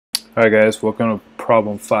Alright guys, welcome to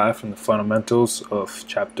problem 5 from the fundamentals of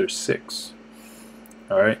chapter 6.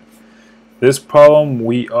 Alright, this problem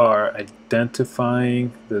we are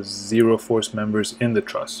identifying the zero force members in the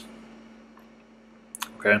truss.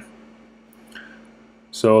 Okay,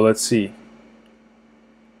 so let's see.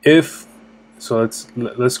 Let's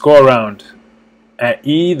go around. At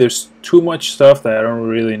E, there's too much stuff that I don't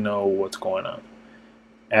really know what's going on.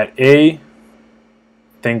 At A,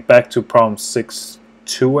 think back to problem 6.2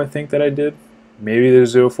 I think that I did. Maybe there's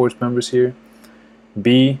zero force members here.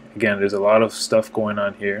 B, again, there's a lot of stuff going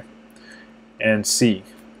on here. And C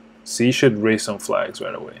should raise some flags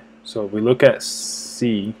right away. So if we look at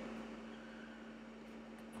C,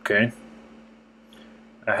 okay,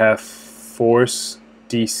 I have force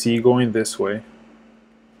DC going this way,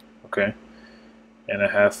 okay, and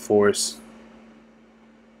I have force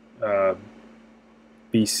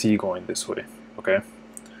BC going this way, okay,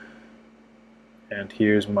 and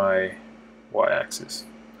here's my y-axis,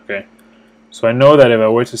 okay. So I know that if I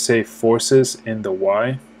were to say forces in the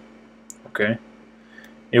y, okay,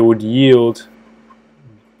 it would yield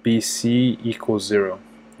BC equals 0,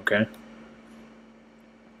 okay.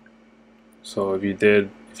 So if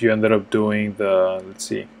you ended up doing the, let's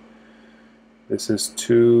see, this is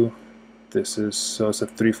 2, this is, so it's a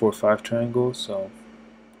 3, 4, 5 triangle, so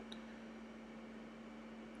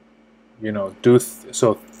you know,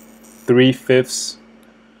 so 3/5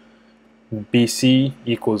 BC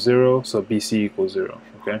equals 0, so BC equals 0,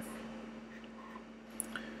 okay?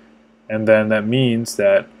 And then that means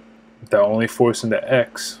that the only force in the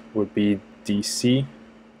X would be DC,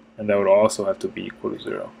 and that would also have to be equal to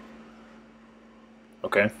 0.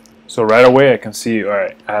 Okay, so right away I can see,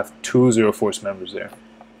 alright, I have two zero force members there.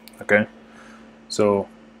 Okay, so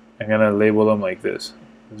I'm gonna label them like this: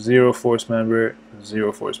 zero force member,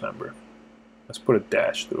 zero force member. Let's put a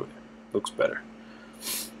dash through it, looks better.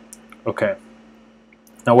 Okay,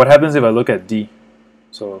 now what happens if I look at D?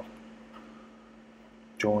 So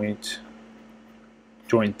joint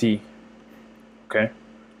D, okay,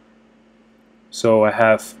 so I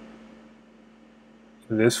have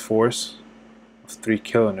this force of 3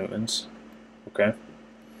 kilonewtons, okay.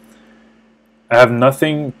 I have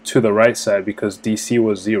nothing to the right side because DC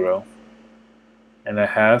was 0, and I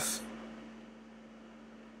have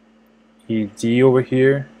ED over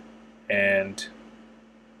here and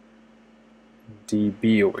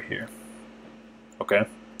DB over here, okay.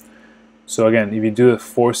 So again, if you do the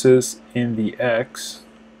forces in the X,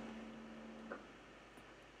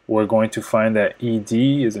 we're going to find that ED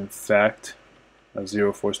is in fact a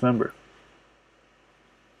zero force member.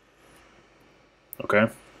 Okay,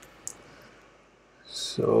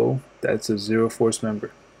 so that's a zero force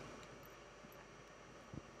member.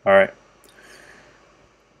 Alright,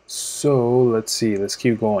 so let's see, let's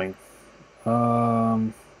keep going.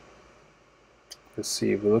 Let's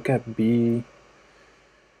see, if we look at B,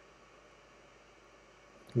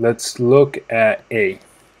 let's look at A.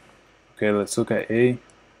 Okay, let's look at A.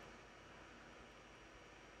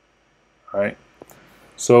 Alright,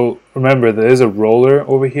 so remember there is a roller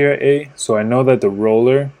over here at A, so I know that the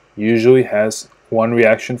roller usually has one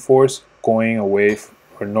reaction force going away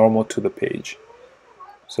or normal to the page.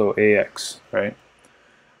 So AX, right?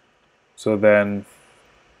 So then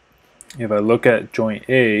if I look at joint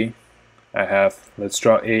A, I have, let's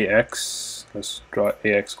draw AX, let's draw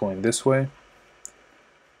AX going this way.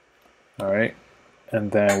 Alright,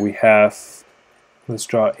 and then we have, let's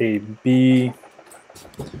draw AB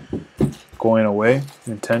going away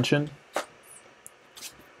in tension,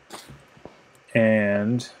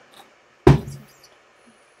 and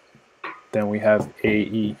then we have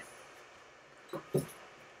AE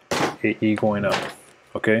going up.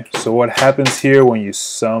 Okay, so what happens here when you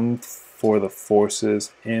sum for the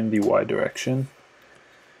forces in the y direction?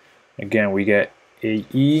 Again, we get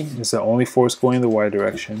AE is the only force going in the y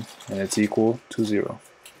direction, and it's equal to 0.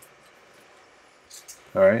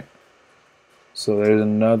 Alright, so there's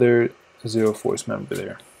another zero force member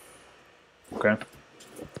there. Okay,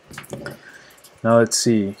 now let's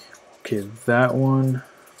see. Okay, that one,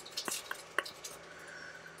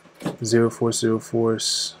 zero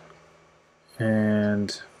force,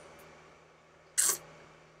 and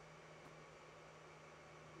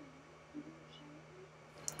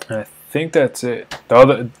I think that's it. The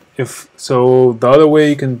other way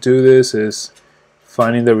you can do this is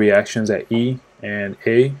finding the reactions at E and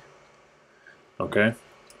A. Okay,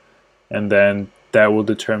 and then that will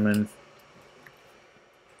determine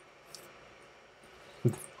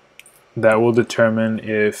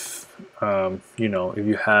if you know, if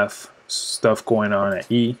you have stuff going on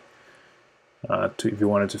at E. If you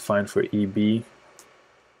wanted to find for EB,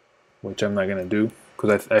 which I'm not going to do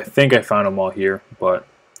because I think I found them all here, but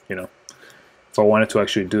you know, if I wanted to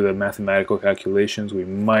actually do the mathematical calculations, we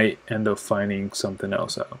might end up finding something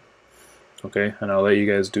else out. Okay, and I'll let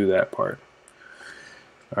you guys do that part.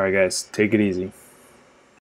 Alright guys, take it easy.